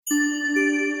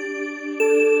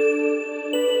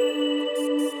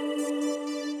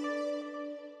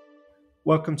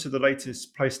Welcome to the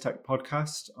latest PlaceTech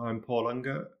podcast. I'm Paul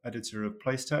Unger, editor of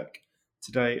PlaceTech.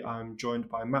 Today I'm joined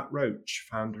by Matt Roach,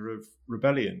 founder of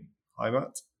Rebellion. Hi,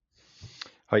 Matt.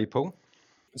 Hi, Paul.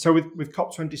 So with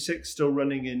COP26 still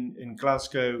running in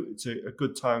Glasgow, it's a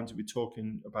good time to be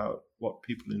talking about what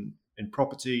people in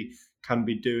property can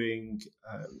be doing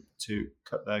to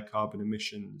cut their carbon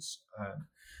emissions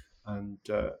and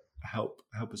help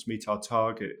us meet our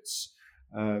targets.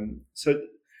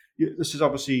 This is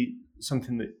obviously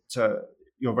something that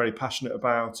you're very passionate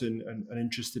about and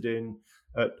interested in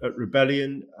at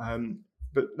Rebellion.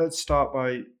 But let's start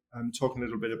by talking a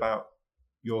little bit about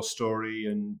your story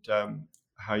and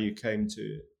how you came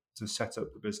to set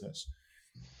up the business.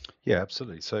 Yeah,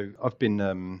 absolutely. So I've been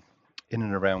in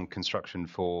and around construction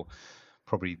for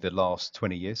probably the last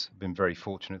 20 years. I've been very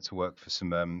fortunate to work for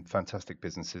some fantastic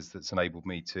businesses that's enabled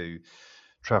me to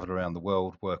travel around the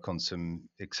world, work on some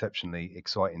exceptionally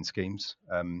exciting schemes,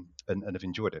 and have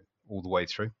enjoyed it all the way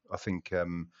through. I think,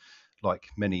 like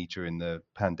many during the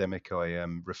pandemic, I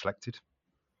reflected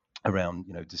around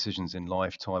decisions in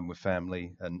life, time with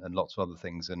family, and lots of other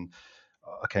things. And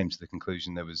I came to the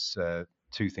conclusion there was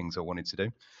two things I wanted to do.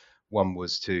 One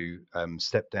was to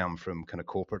step down from kind of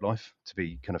corporate life to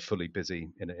be kind of fully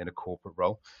busy in a corporate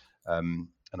role.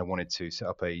 And I wanted to set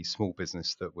up a small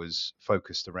business that was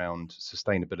focused around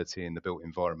sustainability in the built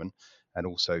environment, and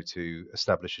also to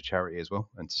establish a charity as well,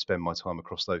 and to spend my time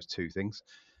across those two things.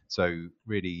 So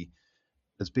really,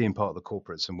 as being part of the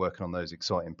corporates and working on those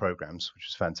exciting programs, which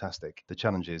was fantastic, the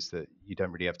challenge is that you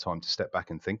don't really have time to step back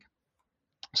and think.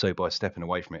 So by stepping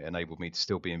away from it, enabled me to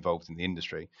still be involved in the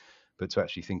industry, but to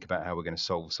actually think about how we're going to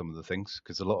solve some of the things.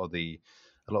 Because a lot of the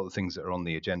things that are on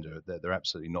the agenda, they're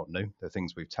absolutely not new. They're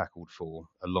things we've tackled for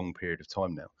a long period of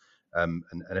time now. And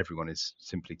everyone is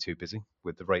simply too busy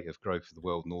with the rate of growth of the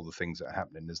world and all the things that are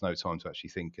happening. There's no time to actually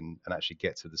think and actually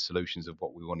get to the solutions of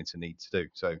what we wanted to need to do.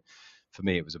 So for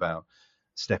me, it was about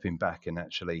stepping back and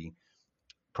actually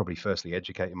probably firstly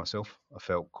educating myself. I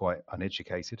felt quite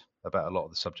uneducated about a lot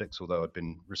of the subjects, although I'd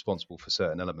been responsible for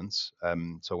certain elements.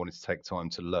 So I wanted to take time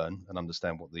to learn and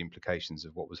understand what the implications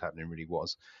of what was happening really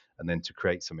was, and then to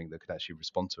create something that could actually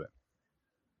respond to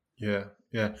it.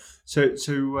 Yeah. So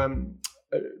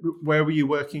where were you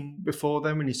working before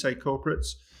then when you say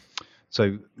corporates?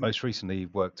 So most recently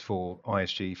worked for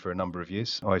ISG for a number of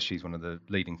years. ISG is one of the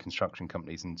leading construction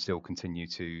companies and still continue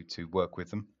to work with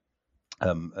them.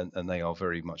 And they are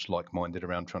very much like-minded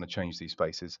around trying to change these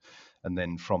spaces. And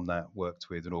then from that,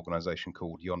 worked with an organisation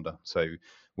called Yonder. So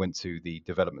went to the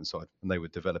development side, and they were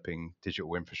developing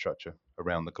digital infrastructure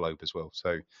around the globe as well.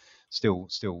 So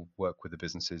still work with the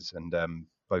businesses, and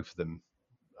both of them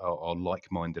are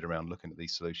like-minded around looking at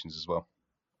these solutions as well.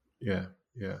 Yeah.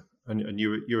 And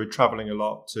you were traveling a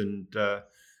lot and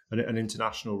an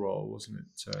international role, wasn't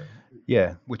it?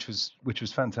 Yeah, which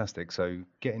was fantastic. So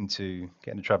getting to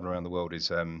travel around the world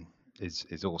is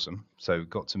awesome. So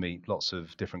got to meet lots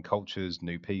of different cultures,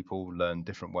 new people, learn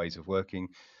different ways of working.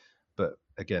 But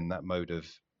again, that mode of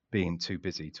being too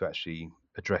busy to actually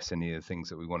address any of the things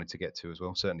that we wanted to get to as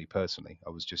well. Certainly personally, I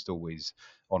was just always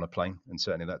on a plane, and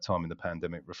certainly that time in the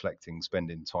pandemic, reflecting,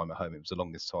 spending time at home. It was the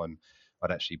longest time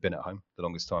I'd actually been at home, the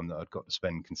longest time that I'd got to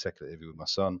spend consecutively with my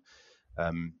son.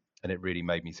 And it really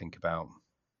made me think about,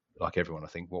 like everyone, I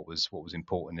think, what was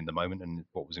important in the moment, and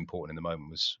what was important in the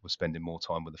moment was spending more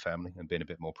time with the family and being a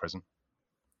bit more present.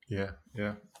 Yeah.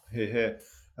 Here.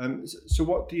 So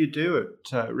what do you do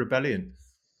at Rebellion?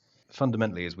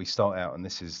 Fundamentally, as we start out, and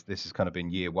this has kind of been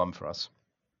year one for us.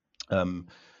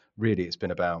 Really, it's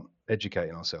been about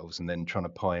educating ourselves and then trying to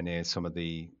pioneer some of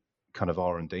the kind of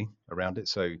R&D around it.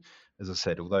 So, as I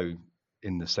said, although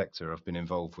in the sector I've been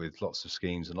involved with lots of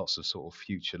schemes and lots of sort of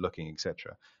future looking,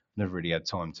 etc., never really had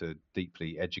time to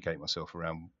deeply educate myself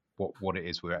around what it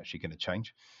is we're actually going to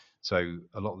change. So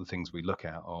a lot of the things we look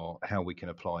at are how we can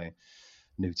apply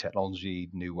new technology,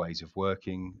 new ways of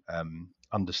working,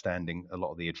 understanding a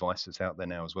lot of the advice that's out there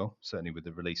now as well, certainly with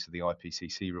the release of the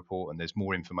IPCC report, and there's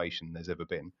more information than there's ever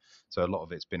been. So a lot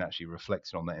of it's been actually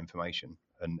reflecting on that information,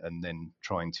 and then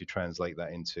trying to translate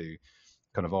that into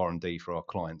kind of R&D for our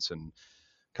clients, and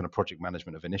kind of project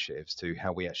management of initiatives to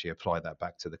how we actually apply that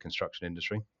back to the construction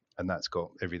industry. And that's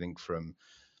got everything from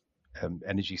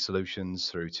energy solutions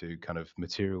through to kind of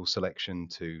material selection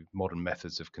to modern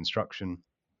methods of construction,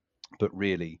 but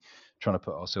really trying to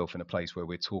put ourselves in a place where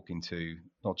we're talking to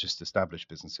not just established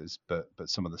businesses, but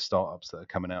some of the startups that are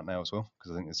coming out now as well.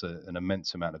 Because I think there's an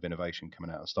immense amount of innovation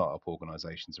coming out of startup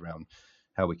organizations around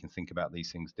how we can think about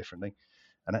these things differently.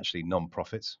 And actually,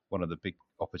 non-profits, one of the big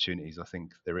opportunities I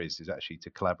think there is actually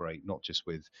to collaborate, not just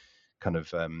with kind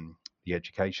of the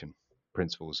education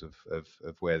principles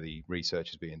of where the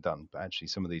research is being done. But actually,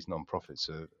 some of these non-profits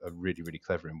are really, really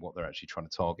clever in what they're actually trying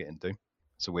to target and do.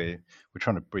 So we're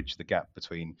trying to bridge the gap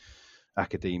between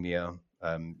academia,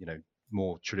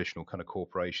 more traditional kind of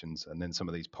corporations, and then some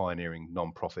of these pioneering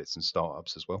non-profits and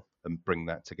startups as well, and bring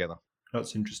that together.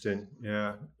 That's interesting.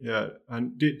 Yeah, yeah.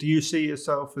 And do you see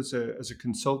yourself as a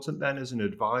consultant then, as an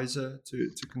advisor to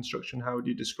construction? How would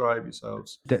you describe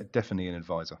yourselves? Definitely an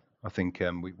advisor. I think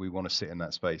we want to sit in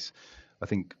that space. I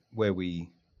think where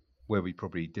we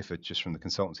probably differ just from the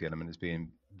consultancy element is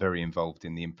being very involved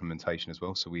in the implementation as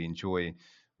well. So we enjoy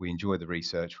the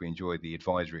research, we enjoy the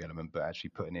advisory element, but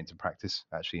actually putting it into practice,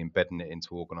 actually embedding it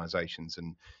into organizations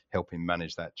and helping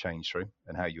manage that change through,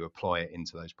 and how you apply it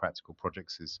into those practical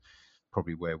projects is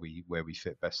probably where we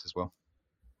fit best as well.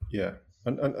 Yeah.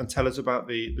 And tell us about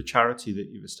the charity that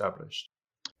you've established.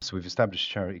 So we've established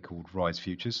a charity called Rise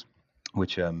Futures,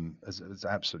 which has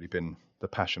absolutely been the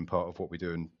passion part of what we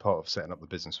do, and part of setting up the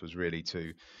business was really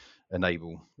to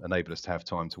enable us to have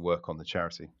time to work on the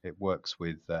charity. It works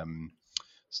with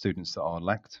students that are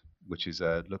LACT, which is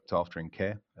looked after in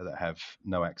care, that have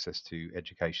no access to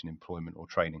education, employment, or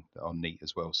training, that are NEET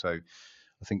as well. So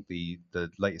I think the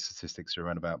latest statistics are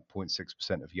around about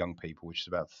 0.6% of young people, which is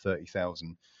about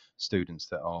 30,000 students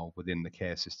that are within the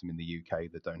care system in the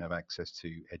UK that don't have access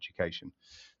to education.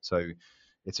 So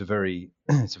it's a very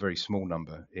small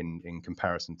number in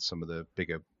comparison to some of the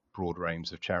bigger, broader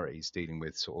aims of charities dealing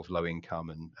with sort of low income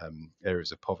and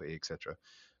areas of poverty, etc.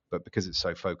 But because it's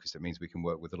so focused, it means we can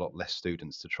work with a lot less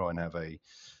students to try and have a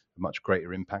much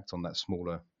greater impact on that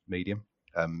smaller medium.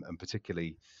 And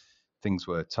particularly, things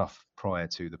were tough prior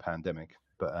to the pandemic,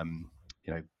 but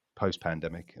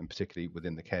post-pandemic, and particularly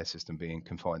within the care system being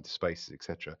confined to spaces,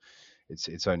 etc.,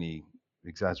 it's only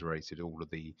exaggerated all of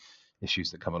the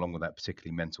issues that come along with that,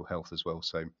 particularly mental health as well.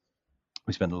 So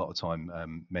we spend a lot of time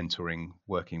mentoring,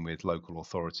 working with local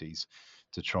authorities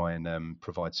to try and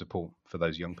provide support for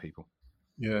those young people.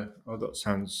 Yeah, oh, that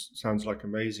sounds like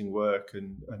amazing work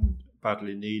and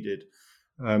badly needed.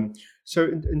 So,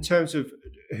 in terms of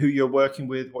who you're working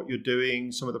with, what you're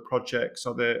doing, some of the projects,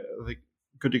 are there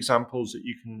good examples that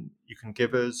you can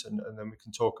give us, and then we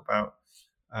can talk about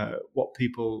what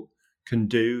people can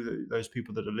do, those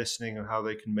people that are listening, and how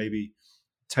they can maybe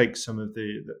take some of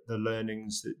the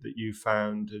learnings that you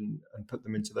found and put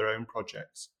them into their own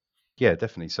projects. Yeah,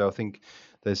 definitely. So I think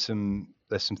there's some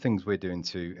things we're doing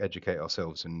to educate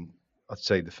ourselves, and I'd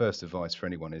say the first advice for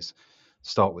anyone is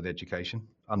start with education,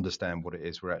 understand what it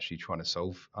is we're actually trying to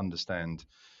solve, understand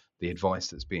the advice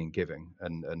that's being given,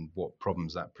 and what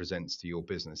problems that presents to your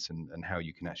business, and how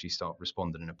you can actually start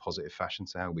responding in a positive fashion.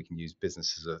 So how we can use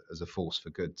business as a force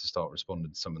for good to start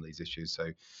responding to some of these issues.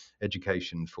 So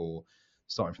education for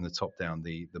starting from the top down,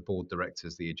 the board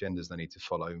directors, the agendas they need to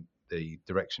follow, the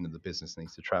direction of the business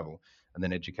needs to travel, and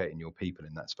then educating your people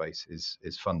in that space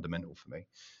is fundamental for me.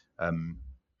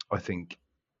 I think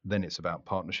then it's about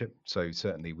partnership. So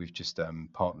certainly we've just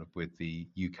partnered with the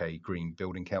UK Green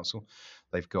Building Council.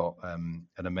 They've got an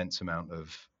immense amount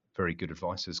of very good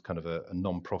advice as kind of a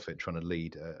non-profit trying to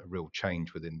lead a real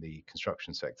change within the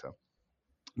construction sector.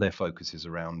 Their focus is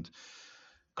around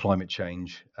climate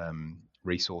change,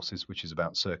 resources, which is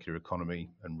about circular economy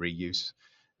and reuse.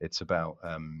 It's about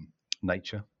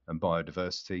nature and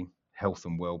biodiversity, health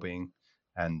and well-being,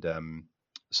 and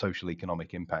social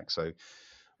economic impact. So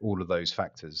all of those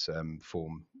factors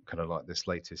form kind of like this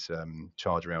latest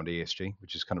charge around ESG,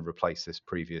 which has kind of replaced this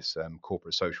previous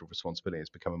corporate social responsibility. It's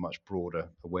become a much broader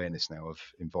awareness now of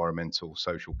environmental,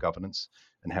 social governance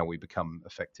and how we become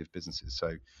effective businesses.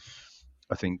 So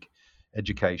I think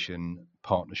education,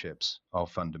 partnerships are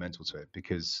fundamental to it,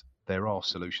 because there are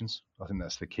solutions. I think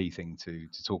that's the key thing to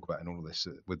talk about in all of this.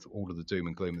 With all of the doom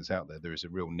and gloom that's out there, there is a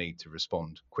real need to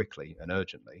respond quickly and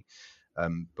urgently.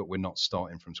 But we're not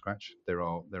starting from scratch. There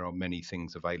are many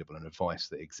things available and advice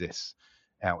that exists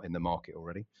out in the market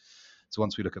already. So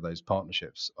once we look at those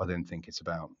partnerships, I then think it's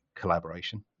about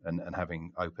collaboration and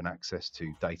having open access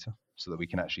to data so that we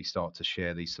can actually start to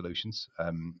share these solutions.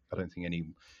 I don't think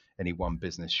any one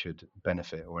business should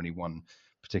benefit, or any one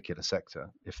particular sector,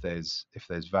 if there's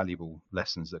valuable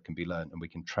lessons that can be learned, and we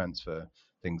can transfer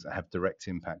things that have direct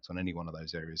impact on any one of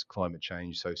those areas: climate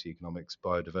change, socioeconomics,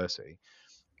 biodiversity.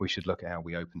 We should look at how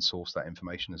we open source that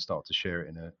information and start to share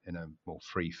it in a more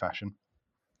free fashion,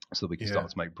 so that we can Yeah. start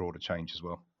to make broader change as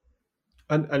well.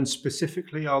 And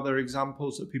specifically, are there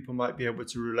examples that people might be able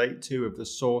to relate to of the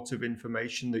sort of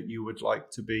information that you would like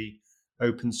to be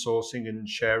open sourcing and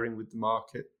sharing with the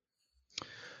market?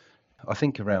 I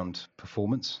think around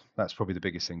performance, that's probably the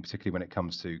biggest thing, particularly when it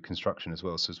comes to construction as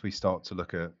well. So as we start to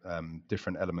look at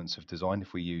different elements of design,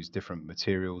 if we use different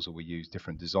materials or we use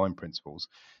different design principles,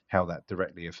 how that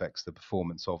directly affects the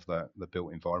performance of the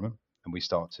built environment, and we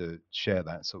start to share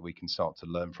that so we can start to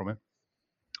learn from it.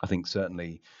 I think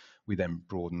certainly we then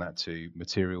broaden that to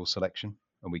material selection,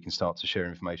 and we can start to share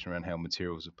information around how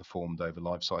materials have performed over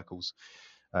life cycles.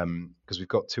 Because we've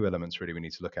got two elements really we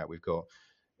need to look at. We've got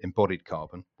embodied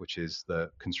carbon, which is the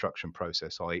construction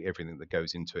process, i.e., everything that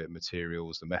goes into it,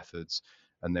 materials, the methods,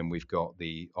 and then we've got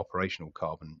the operational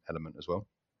carbon element as well.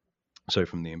 So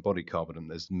from the embodied carbon,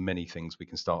 there's many things we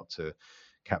can start to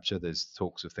capture. There's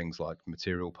talks of things like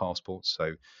material passports.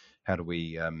 So how do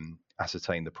we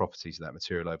ascertain the properties of that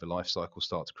material over life cycle,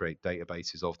 start to create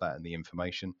databases of that and the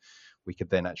information? We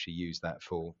could then actually use that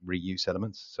for reuse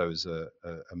elements. So as a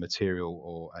material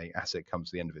or a asset comes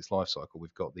to the end of its life cycle,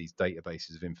 we've got these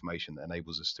databases of information that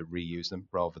enables us to reuse them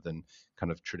rather than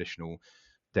kind of traditional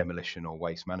demolition or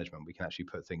waste management. We can actually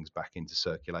put things back into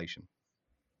circulation.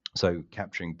 So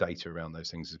capturing data around those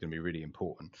things is going to be really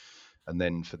important. And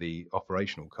then for the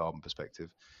operational carbon perspective,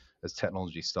 as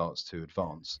technology starts to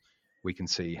advance, we can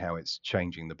see how it's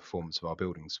changing the performance of our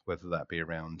buildings, whether that be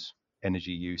around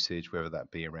energy usage, whether that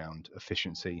be around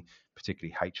efficiency,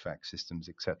 particularly HVAC systems,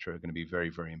 etc., are going to be very,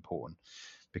 very important.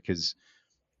 Because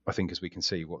I think, as we can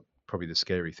see, what probably the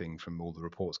scary thing from all the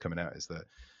reports coming out is that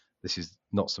this is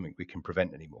not something we can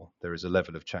prevent anymore. There is a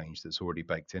level of change that's already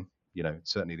baked in.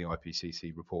 Certainly the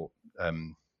IPCC report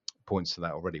points to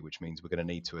that already, which means we're going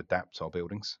to need to adapt our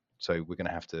buildings. So we're going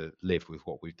to have to live with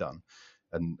what we've done,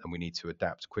 and we need to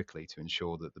adapt quickly to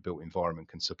ensure that the built environment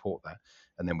can support that,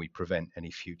 and then we prevent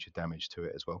any future damage to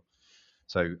it as well.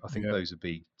 So I think Yeah. those would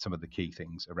be some of the key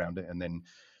things around it. And then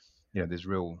there's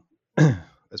real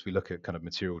as we look at kind of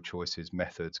material choices,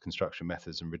 methods, construction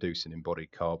methods, and reducing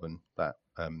embodied carbon, that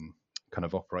kind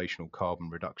of operational carbon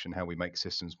reduction, how we make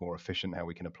systems more efficient, how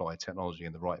we can apply technology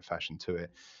in the right fashion to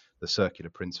it, the circular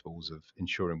principles of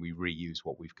ensuring we reuse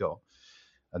what we've got,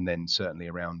 and then certainly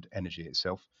around energy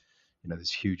itself.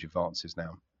 There's huge advances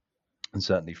now, and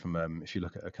certainly from if you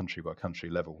look at a country by country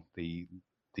level, the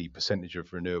percentage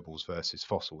of renewables versus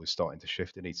fossil is starting to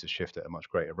shift. It needs to shift at a much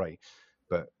greater rate,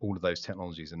 but all of those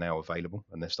technologies are now available,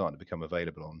 and they're starting to become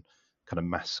available on kind of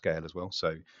mass scale as well.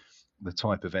 So the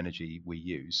type of energy we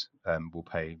use will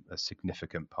play a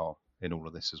significant part in all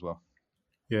of this as well.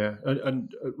 Yeah,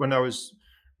 and when I was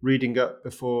reading up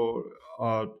before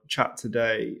our chat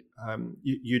today,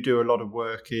 you do a lot of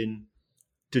work in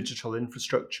digital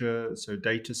infrastructure, so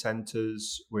data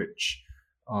centers, which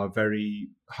are very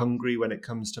hungry when it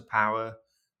comes to power,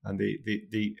 and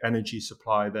the energy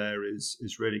supply there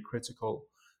is really critical.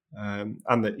 And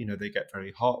that they get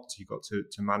very hot. You've got to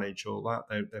manage all that.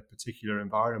 They're particular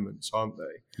environments, aren't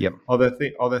they? Yep. Are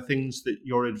there things that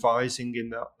you're advising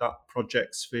in that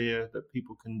project sphere that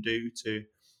people can do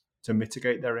to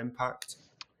mitigate their impact?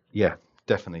 Yeah,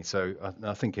 definitely. So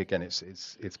I think again,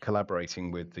 it's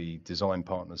collaborating with the design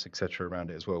partners, etc.,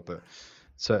 around it as well. But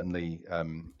certainly,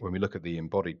 when we look at the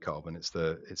embodied carbon, it's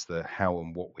the how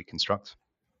and what we construct.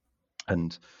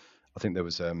 And I think there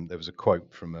was a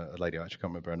quote from a lady, I actually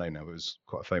can't remember her name now, but it was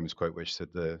quite a famous quote where she said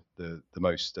the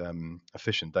most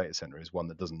efficient data center is one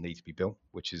that doesn't need to be built,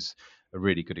 which is a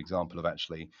really good example of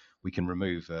actually we can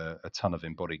remove a ton of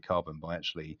embodied carbon by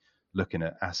actually looking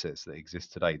at assets that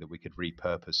exist today that we could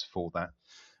repurpose for that,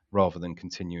 rather than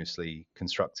continuously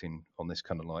constructing on this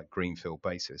kind of like greenfield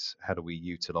basis. How do we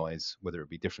utilize, whether it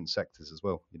be different sectors as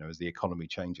well, as the economy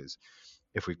changes,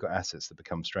 if we've got assets that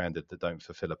become stranded that don't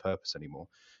fulfill a purpose anymore,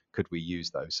 could we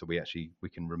use those so we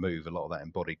can remove a lot of that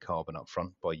embodied carbon up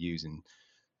front by using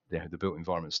the built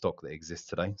environment stock that exists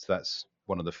today. So that's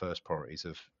one of the first priorities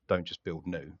of don't just build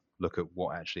new, look at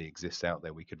what actually exists out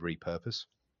there we could repurpose.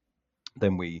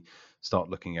 Then we start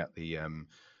looking at the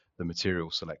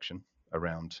material selection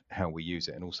around how we use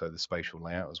it, and also the spatial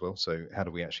layout as well. So how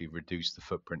do we actually reduce the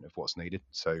footprint of what's needed?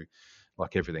 So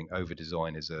like everything, over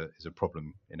design is a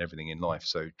problem in everything in life.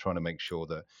 So trying to make sure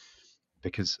that,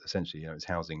 because essentially it's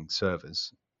housing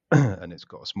servers and it's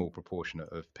got a small proportion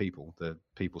of people, the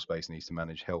people space needs to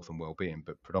manage health and well-being,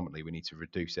 but predominantly we need to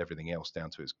reduce everything else down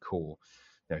to its core,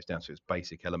 it's down to its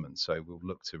basic elements. So we'll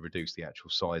look to reduce the actual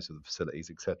size of the facilities,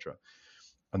 etc.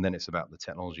 And then it's about the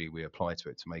technology we apply to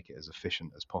it to make it as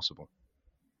efficient as possible.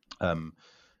 And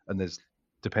there's,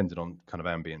 dependent on kind of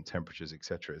ambient temperatures,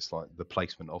 etc., it's like the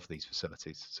placement of these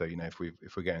facilities. So if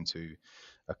we're going to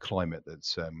a climate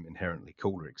that's inherently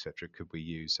cooler, etc., could we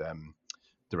use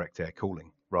direct air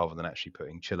cooling rather than actually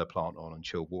putting chiller plant on and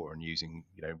chilled water and using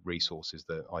resources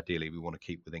that ideally we want to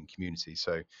keep within communities?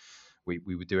 So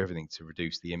we would do everything to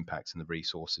reduce the impacts and the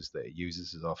resources that it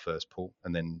uses as our first port.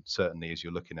 And then certainly as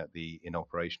you're looking at the in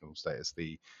operational status,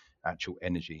 the actual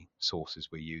energy sources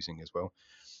we're using as well.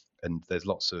 And there's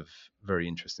lots of very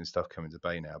interesting stuff coming to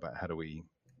bay now about how do we,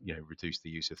 reduce the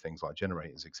use of things like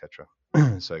generators, etc.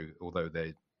 So although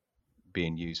they're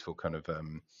being used for kind of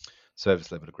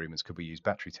service level agreements, could we use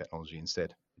battery technology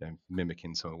instead,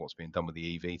 mimicking some of what's being done with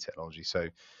the EV technology? So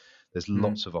there's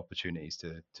lots of opportunities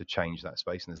to change that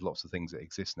space, and there's lots of things that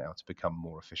exist now to become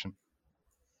more efficient.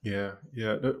 Yeah.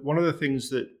 One of the things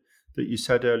that you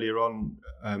said earlier on,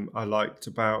 I liked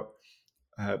about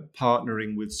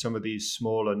partnering with some of these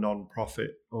smaller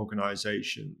non-profit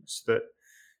organisations, that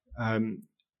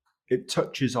it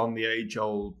touches on the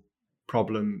age-old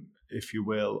problem, if you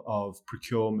will, of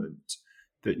procurement,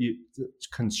 that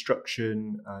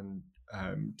construction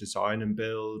and design and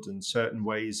build and certain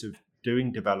ways of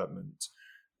doing development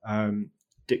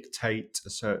dictate a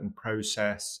certain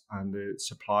process and the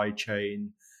supply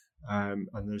chain, and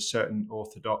there's certain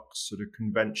orthodox sort of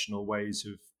conventional ways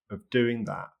of doing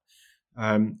that,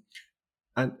 and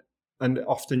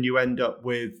often you end up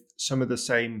with some of the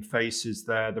same faces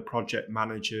there: the project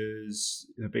managers,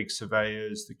 the big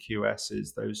surveyors, the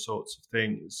QSs, those sorts of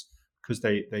things, because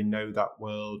they know that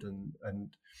world and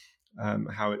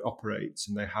how it operates,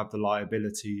 and they have the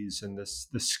liabilities and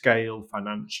the scale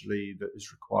financially that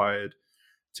is required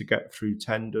to get through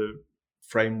tender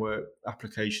framework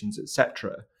applications,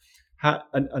 etc.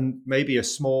 And maybe a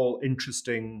small,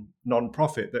 interesting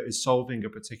non-profit that is solving a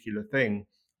particular thing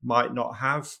might not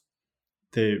have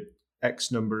the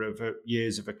X number of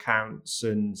years of accounts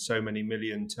and so many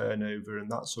million turnover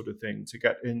and that sort of thing to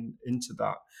get into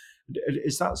that.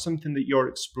 Is that something that you're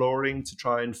exploring, to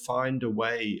try and find a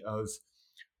way of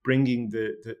bringing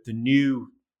the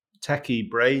new techie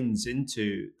brains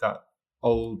into that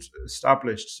old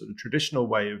established sort of traditional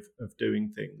way of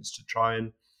doing things, to try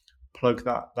and plug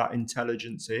that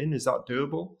intelligence in? Is that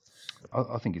doable?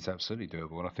 I think it's absolutely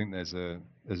doable, and I think there's a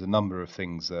number of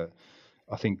things that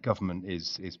I think government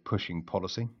is pushing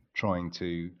policy, trying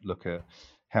to look at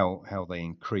how they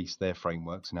increase their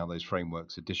frameworks and how those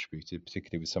frameworks are distributed,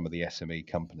 particularly with some of the SME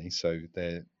companies. So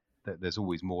there's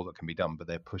always more that can be done, but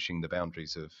they're pushing the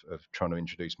boundaries of trying to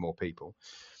introduce more people.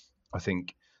 I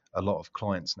think a lot of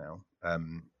clients now,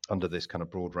 under this kind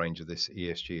of broad range of this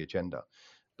ESG agenda,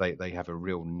 they have a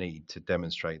real need to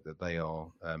demonstrate that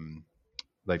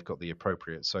they've got the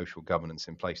appropriate social governance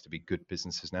in place to be good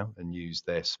businesses now and use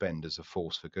their spend as a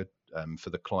force for good, for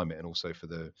the climate and also for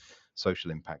the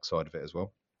social impact side of it as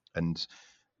well. And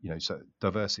so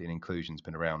diversity and inclusion has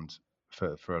been around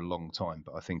for a long time,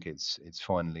 but I think it's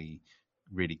finally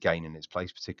really gaining its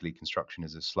place. Particularly construction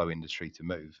is a slow industry to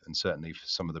move, and certainly for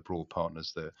some of the broad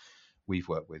partners that we've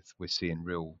worked with, we're seeing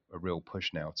a real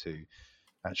push now to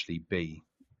actually be,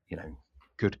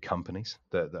 good companies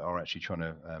that are actually trying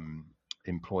to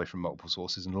employ from multiple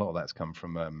sources, and a lot of that's come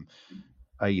from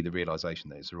a, the realization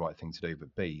that it's the right thing to do,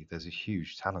 but b, there's a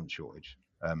huge talent shortage,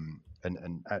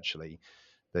 and actually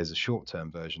there's a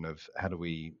short-term version of how do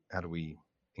we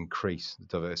increase the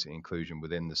diversity and inclusion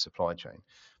within the supply chain,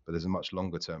 but there's a much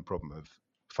longer term problem of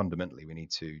fundamentally we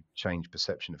need to change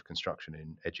perception of construction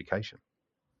in education.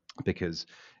 Because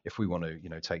if we want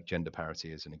to, take gender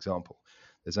parity as an example,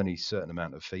 there's only a certain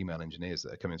amount of female engineers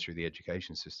that are coming through the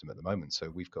education system at the moment. So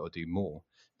we've got to do more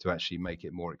to actually make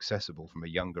it more accessible from a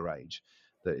younger age,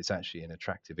 that it's actually an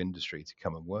attractive industry to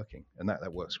come and working. And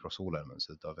that works across all elements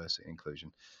of diversity and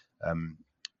inclusion.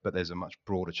 But there's a much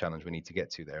broader challenge we need to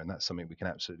get to there, and that's something we can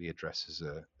absolutely address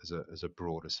as a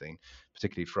broader scene,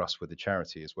 particularly for us with the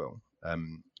charity as well.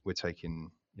 We're taking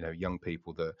young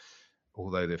people that,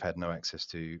 although they've had no access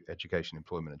to education,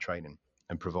 employment, and training,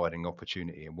 and providing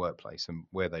opportunity in workplace, and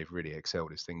where they've really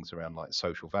excelled is things around like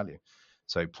social value.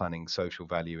 So planning social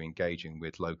value, engaging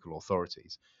with local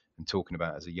authorities, and talking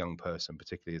about, as a young person,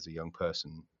 particularly as a young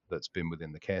person that's been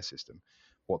within the care system,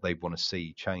 what they want to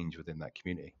see change within that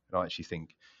community. And I actually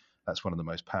think that's one of the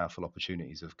most powerful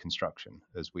opportunities of construction,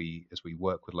 as we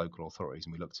work with local authorities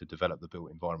and we look to develop the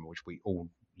built environment, which we all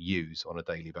use on a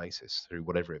daily basis through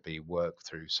whatever it be, work,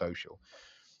 through social.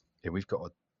 We've got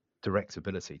a direct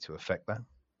ability to affect that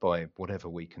by whatever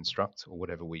we construct or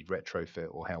whatever we retrofit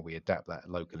or how we adapt that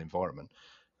local environment,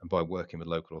 and by working with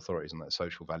local authorities on that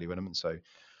social value element. So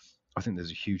I think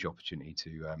there's a huge opportunity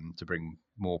to bring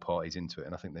more parties into it,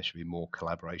 and I think there should be more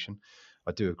collaboration.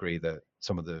 I do agree that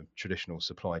some of the traditional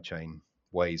supply chain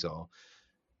ways are,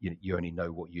 you only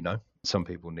know what you know. Some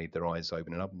people need their eyes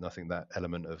opening up, and I think that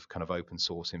element of kind of open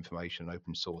source information,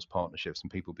 open source partnerships,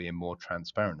 and people being more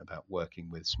transparent about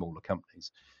working with smaller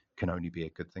companies can only be a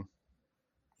good thing.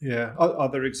 Yeah. Are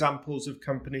there examples of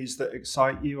companies that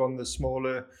excite you on the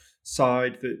smaller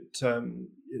side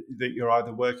that you're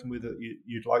either working with that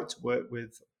you'd like to work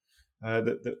with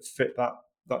that fit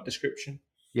that description?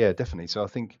 Yeah, definitely. So I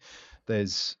think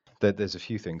there's a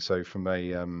few things. So from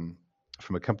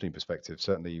a company perspective,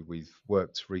 certainly we've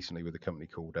worked recently with a company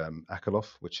called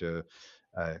Akerlof, which are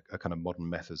a kind of modern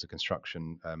methods of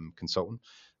construction consultant.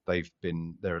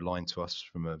 They're aligned to us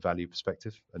from a value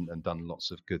perspective and done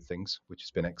lots of good things, which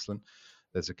has been excellent.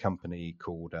 There's a company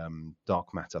called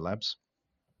Dark Matter Labs,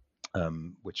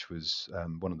 which was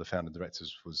one of the founding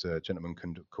directors was a gentleman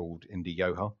called Indy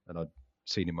Yoha, and I'd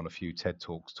seen him on a few TED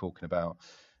talks talking about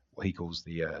what he calls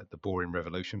the boring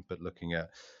revolution, but looking at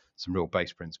some real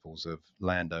base principles of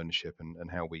land ownership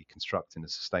and how we construct in a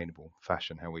sustainable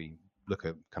fashion, how we look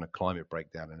at kind of climate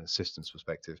breakdown and a systems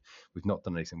perspective. We've not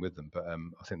done anything with them, but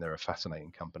I think they're a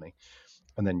fascinating company.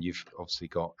 And then you've obviously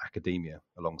got academia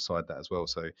alongside that as well.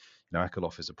 So,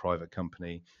 Akerlof is a private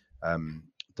company.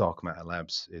 Dark Matter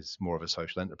Labs is more of a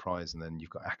social enterprise, and then you've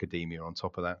got academia on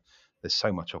top of that. There's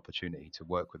so much opportunity to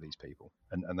work with these people,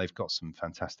 and they've got some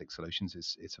fantastic solutions.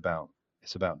 It's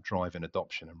about driving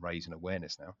adoption and raising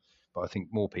awareness now. But I think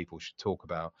more people should talk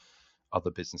about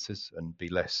other businesses and be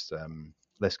less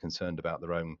concerned about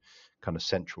their own kind of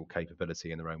central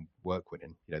capability and their own work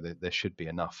winning. There should be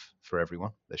enough for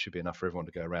everyone. There should be enough for everyone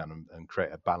to go around and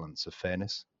create a balance of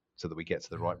fairness so that we get to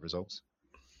the right results.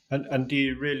 And do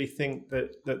you really think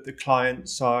that the client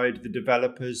side, the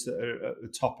developers that are at the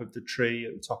top of the tree,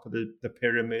 at the top of the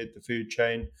pyramid, the food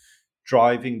chain,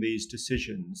 driving these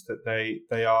decisions, that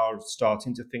they are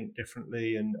starting to think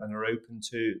differently and are open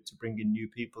to bringing new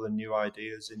people and new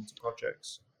ideas into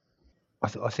projects?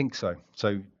 I think so.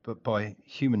 But by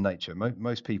human nature,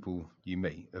 most people you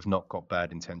meet have not got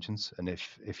bad intentions, and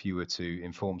if you were to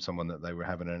inform someone that they were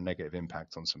having a negative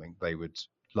impact on something, they would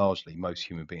largely, most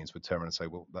human beings would turn around and say,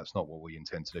 "Well, that's not what we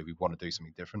intend to do. We want to do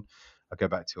something different." I go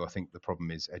back to, I think the problem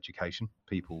is education.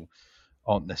 People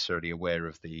aren't necessarily aware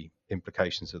of the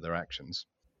implications of their actions,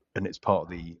 and it's part of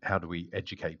the how do we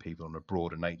educate people on a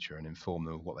broader nature and inform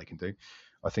them of what they can do.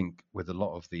 I think with a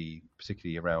lot of the,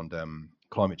 particularly around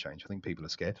climate change, I think people are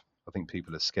scared. I think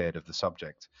people are scared of the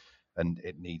subject, and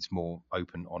it needs more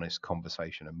open, honest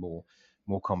conversation and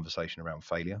more conversation around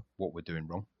failure, what we're doing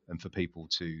wrong, and for people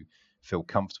to feel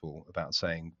comfortable about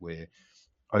saying we're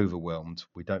overwhelmed,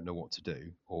 we don't know what to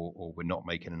do, or we're not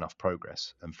making enough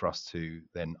progress, and for us to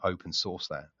then open source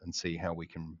that and see how we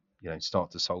can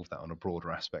start to solve that on a broader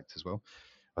aspect as well.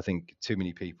 I think too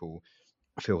many people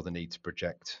feel the need to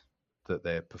project that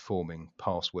they're performing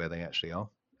past where they actually are,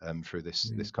 through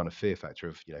this kind of fear factor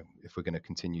of, if we're going to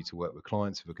continue to work with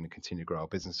clients, if we're going to continue to grow our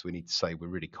business, we need to say we're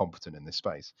really competent in this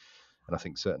space. And I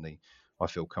think certainly I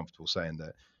feel comfortable saying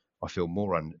that I feel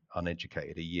more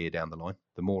uneducated a year down the line.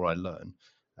 The more I learn,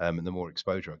 and the more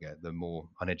exposure I get, the more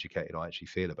uneducated I actually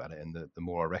feel about it, and the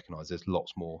more I recognise there's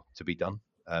lots more to be done.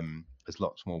 There's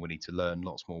lots more we need to learn,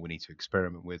 lots more we need to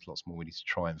experiment with, lots more we need to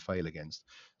try and fail against,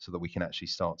 so that we can actually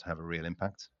start to have a real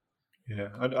impact. Yeah,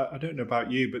 I don't know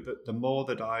about you, but the more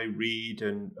that I read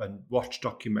and watch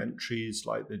documentaries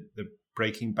like the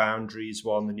Breaking Boundaries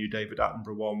one, the new David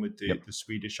Attenborough one with Yep. the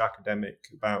Swedish academic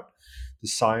about the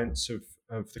science of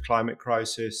the climate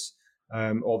crisis,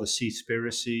 or the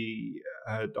Seaspiracy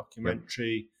Yep.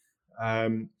 documentary,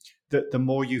 the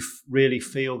more you really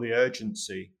feel the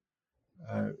urgency.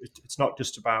 It's not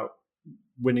just about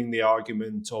winning the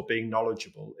argument or being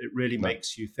knowledgeable. It really No.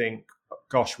 makes you think,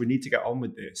 gosh, we need to get on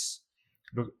with this.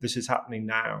 Look, this is happening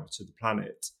now to the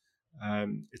planet.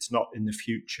 It's not in the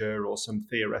future or some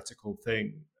theoretical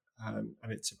thing. And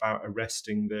it's about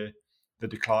arresting the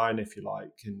decline, if you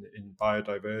like, in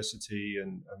biodiversity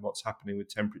and what's happening with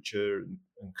temperature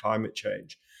and climate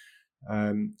change.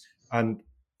 Um, and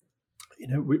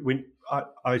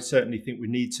I certainly think we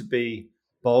need to be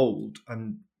bold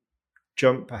and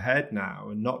jump ahead now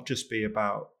and not just be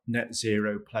about net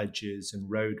zero pledges and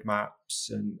roadmaps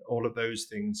and all of those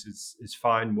things is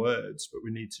fine words, but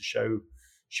we need to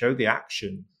show the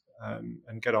action,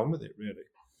 and get on with it really.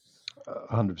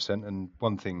 100%. And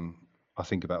one thing I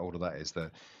think about all of that is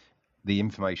that the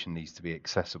information needs to be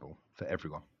accessible for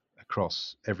everyone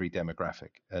across every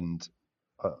demographic. And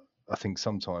uh, I think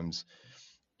sometimes,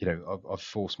 I've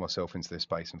forced myself into this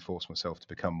space and forced myself to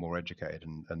become more educated.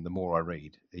 And the more I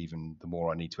read, even the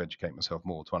more I need to educate myself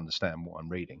more to understand what I'm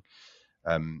reading.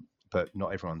 But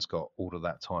not everyone's got all of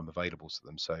that time available to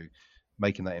them. So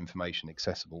making that information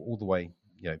accessible all the way,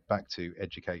 back to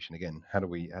education again. How do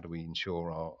we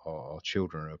ensure our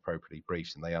children are appropriately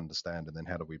briefed and they understand, and then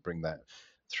how do we bring that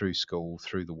through school,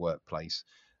 through the workplace,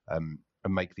 and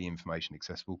make the information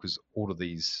accessible? Because all of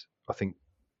these, I think,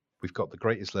 we've got the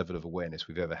greatest level of awareness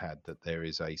we've ever had that there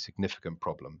is a significant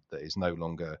problem that is no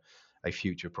longer a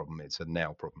future problem, it's a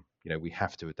now problem. We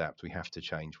have to adapt, we have to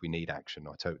change, we need action.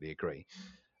 I totally agree.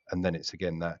 And then it's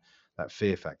again that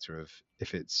fear factor of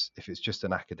if it's just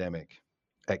an academic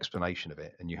explanation of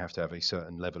it, and you have to have a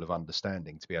certain level of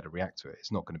understanding to be able to react to it,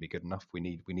 it's not going to be good enough. We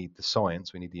need the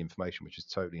science, we need the information, which is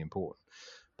totally important,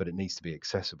 but it needs to be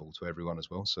accessible to everyone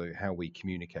as well. So how we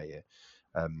communicate it,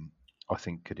 I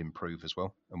think, could improve as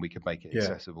well, and we could make it Yeah,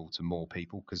 accessible to more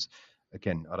people. Because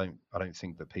again, I don't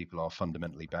think that people are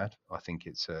fundamentally bad. I think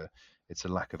it's a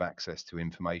lack of access to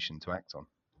information to act on.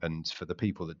 And for the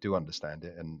people that do understand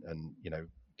it and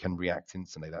can react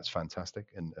instantly, that's fantastic,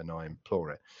 and I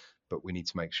implore it. But we need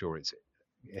to make sure it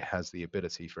has the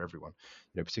ability for everyone.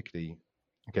 Particularly,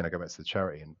 again, I go back to the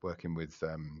charity and working with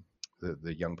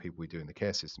the young people we do in the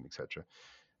care system, etc.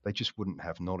 They just wouldn't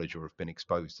have knowledge or have been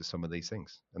exposed to some of these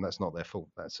things, and that's not their fault.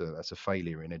 That's a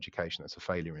failure in education. That's a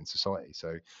failure in society.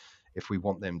 So if we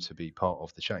want them to be part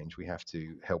of the change, we have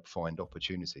to help find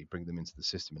opportunity, bring them into the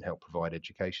system, and help provide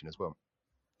education as well.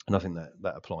 And I think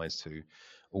that applies to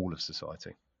all of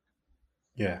society.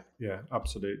 yeah,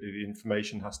 absolutely. The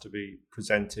information has to be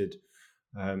presented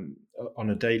um, on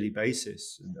a daily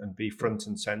basis and be Yeah. front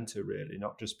and center, really,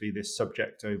 not just be this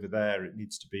subject over there. It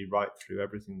needs to be right through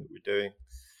everything that we're doing.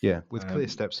 Yeah, with clear Um,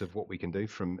 steps of what we can do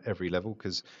from every level,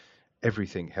 because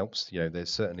everything helps. There's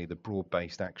certainly the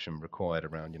broad-based action required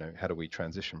around, how do we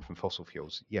transition from fossil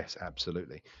fuels? Yes,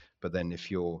 absolutely. But then if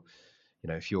you're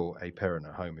a parent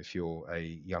at home, if you're a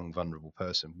young vulnerable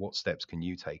person, what steps can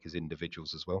you take as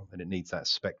individuals as well? And it needs that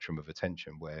spectrum of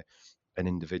attention where an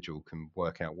individual can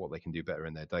work out what they can do better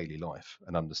in their daily life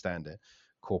and understand it.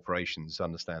 Corporations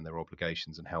understand their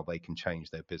obligations and how they can change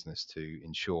their business to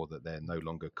ensure that they're no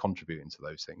longer contributing to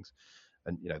those things.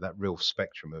 And that real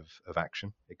spectrum of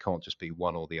action, it can't just be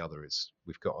one or the other. It's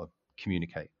we've got to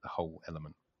communicate the whole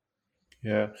element.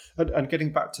 yeah, and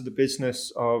getting back to the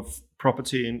business of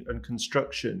property and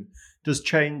construction, does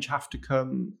change have to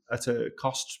come at a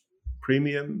cost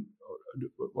premium?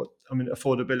 What I mean,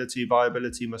 affordability,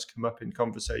 viability must come up in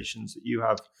conversations that you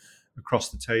have across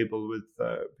the table with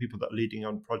people that are leading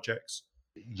on projects.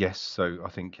 Yes, so I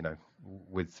think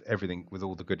with everything, with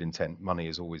all the good intent, money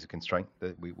is always a constraint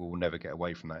that we will never get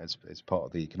away from. That as part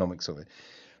of the economics of it.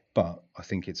 But I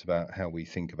think it's about how we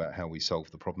think about how we solve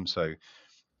the problem. So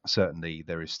certainly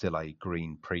there is still a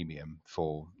green premium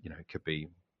for, it could be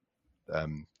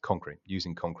concrete,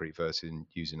 using concrete versus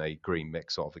using a green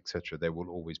mix of, etc. There will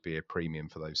always be a premium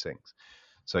for those things.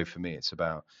 So for me, it's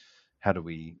about how do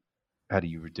we how do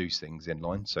you reduce things in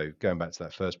line? So going back to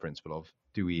that first principle of,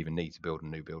 do we even need to build a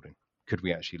new building? Could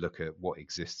we actually look at what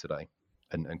exists today,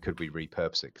 and could we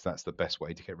repurpose it? Because that's the best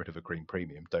way to get rid of a green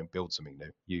premium. Don't build something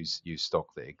new. Use stock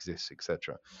that exists,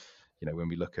 etc. When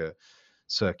we look at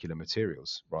circular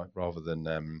materials, right, rather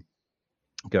than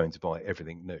going to buy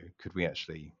everything new, could we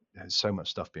actually? There's so much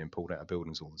stuff being pulled out of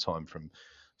buildings all the time, from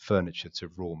furniture to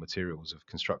raw materials of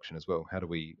construction as well. How do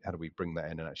we bring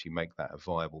that in and actually make that a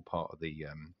viable part of the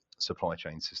supply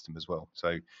chain system as well?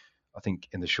 So I think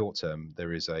in the short term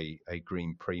there is a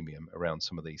green premium around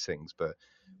some of these things, but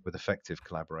with effective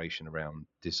collaboration around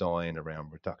design,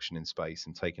 around reduction in space,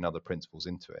 and taking other principles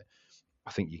into it,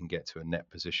 I think you can get to a net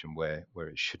position where a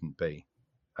it shouldn't be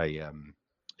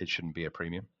a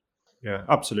premium. Yeah,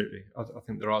 absolutely. I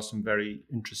think there are some very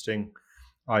interesting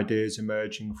ideas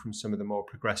emerging from some of the more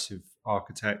progressive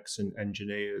architects and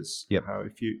engineers. Yep. How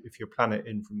if you plan it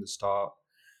in from the start,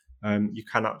 you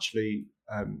can actually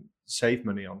save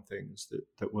money on things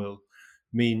that will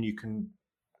mean you can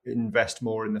invest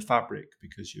more in the fabric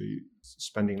because you're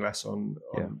spending less on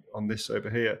Yeah. on this over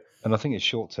here. And I think it's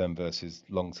short term versus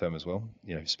long term as well.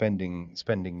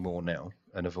 Spending more now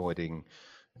and avoiding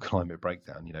climate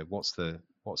breakdown.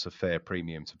 What's a fair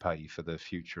premium to pay for the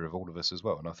future of all of us as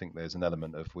well. And I think there's an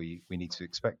element of we need to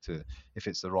expect to, if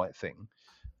it's the right thing,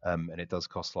 and it does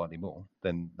cost slightly more,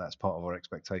 then that's part of our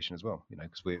expectation as well.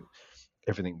 Because we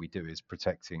everything we do is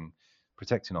protecting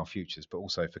our futures, but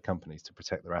also for companies to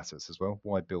protect their assets as well.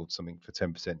 Why build something for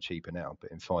 10% cheaper now,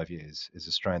 but in 5 years is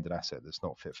a stranded asset that's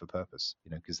not fit for purpose?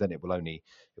 Because then it will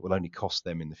only cost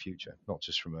them in the future, not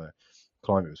just from a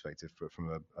climate perspective, but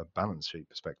from a balance sheet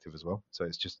perspective as well. So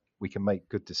it's just we can make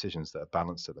good decisions that are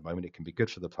balanced at the moment. It can be good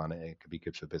for the planet, it can be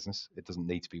good for business. It doesn't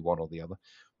need to be one or the other.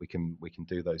 We can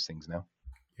do those things now.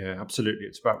 Yeah, absolutely.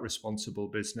 It's about responsible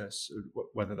business,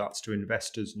 whether that's to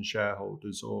investors and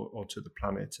shareholders or to the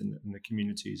planet and the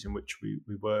communities in which we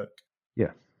work.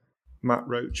 Yeah. Matt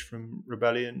Roach from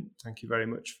Rebellion, thank you very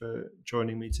much for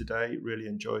joining me today. Really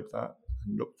enjoyed that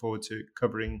and look forward to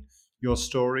covering your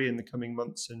story in the coming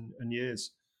months and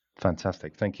years.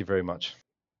 Fantastic. Thank you very much.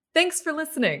 Thanks for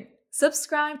listening.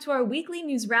 Subscribe to our weekly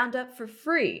news roundup for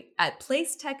free at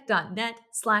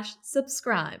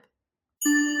placetech.net/subscribe.